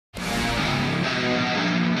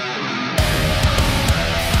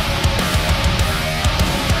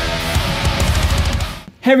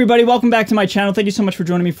Hey everybody, welcome back to my channel. Thank you so much for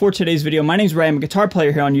joining me for today's video. My name is Ray, I'm a guitar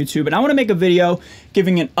player here on YouTube, and I want to make a video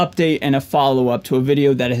giving an update and a follow-up to a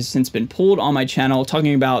video that has since been pulled on my channel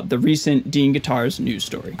talking about the recent Dean Guitars news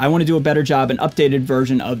story. I want to do a better job, an updated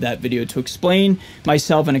version of that video to explain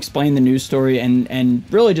myself and explain the news story and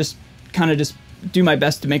really just kind of do my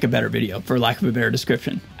best to make a better video, for lack of a better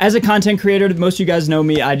description. As a content creator, most of you guys know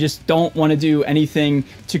me, I just don't want to do anything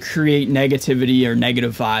to create negativity or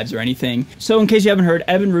negative vibes or anything. So in case you haven't heard,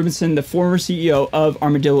 Evan Rubinson, the former CEO of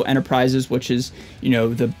Armadillo Enterprises, which is, you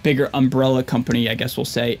know, the bigger umbrella company, I guess we'll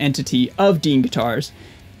say, entity of Dean Guitars,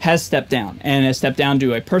 has stepped down due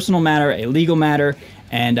to a personal matter, a legal matter,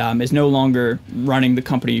 and is no longer running the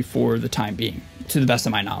company for the time being, to the best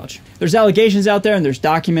of my knowledge. There's allegations out there and there's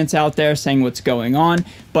documents out there saying what's going on,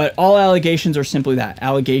 but all allegations are simply that,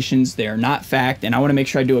 allegations. They are not fact, and I want to make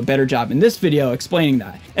sure I do a better job in this video explaining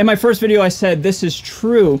that. In my first video I said this is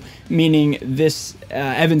true, meaning this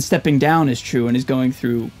Evan stepping down is true and is going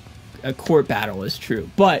through a court battle is true,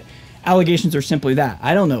 but allegations are simply that.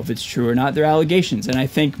 I don't know if it's true or not. They're allegations, and I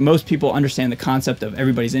think most people understand the concept of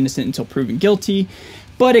everybody's innocent until proven guilty.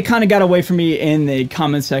 But it kind of got away from me in the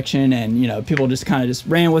comment section, and, you know, people just kind of just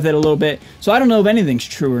ran with it a little bit. So I don't know if anything's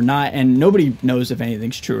true or not, and nobody knows if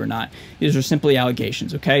anything's true or not. These are simply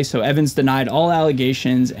allegations, okay? So Evan's denied all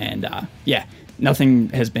allegations, and yeah, nothing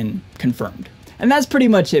has been confirmed. And that's pretty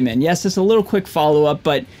much it, man. Yes, it's a little quick follow-up,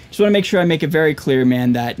 but just want to make sure I make it very clear,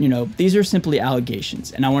 man, that, you know, these are simply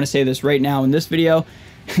allegations. And I want to say this right now in this video.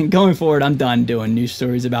 Going forward, I'm done doing news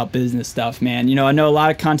stories about business stuff, man. You know, I know a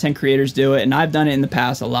lot of content creators do it, and I've done it in the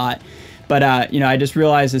past a lot. But, you know, I just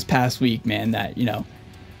realized this past week, man, that, you know,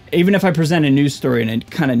 even if I present a news story in a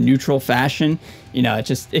kind of neutral fashion, you know,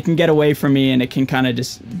 it can get away from me, and it can kind of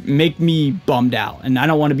just make me bummed out. And I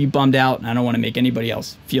don't want to be bummed out, and I don't want to make anybody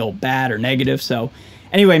else feel bad or negative. So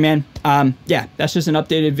anyway, man, yeah, that's just an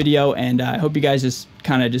updated video, and I hope you guys just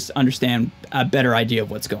kind of just understand a better idea of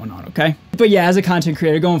what's going on, okay? But yeah, as a content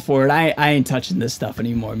creator going forward, I ain't touching this stuff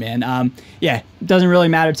anymore, man. Yeah, it doesn't really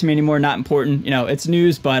matter to me anymore, not important. You know, it's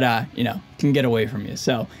news, but, you know, can get away from you.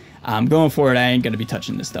 So going forward, I ain't gonna be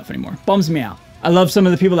touching this stuff anymore. Bums me out. I love some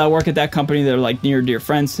of the people that work at that company. They're like near dear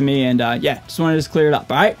friends to me, and yeah, just wanted to just clear it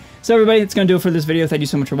up, all right? So everybody, that's gonna do it for this video. Thank you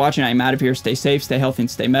so much for watching. I'm out of here. Stay safe, stay healthy, and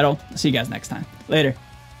stay metal. I'll see you guys next time. Later.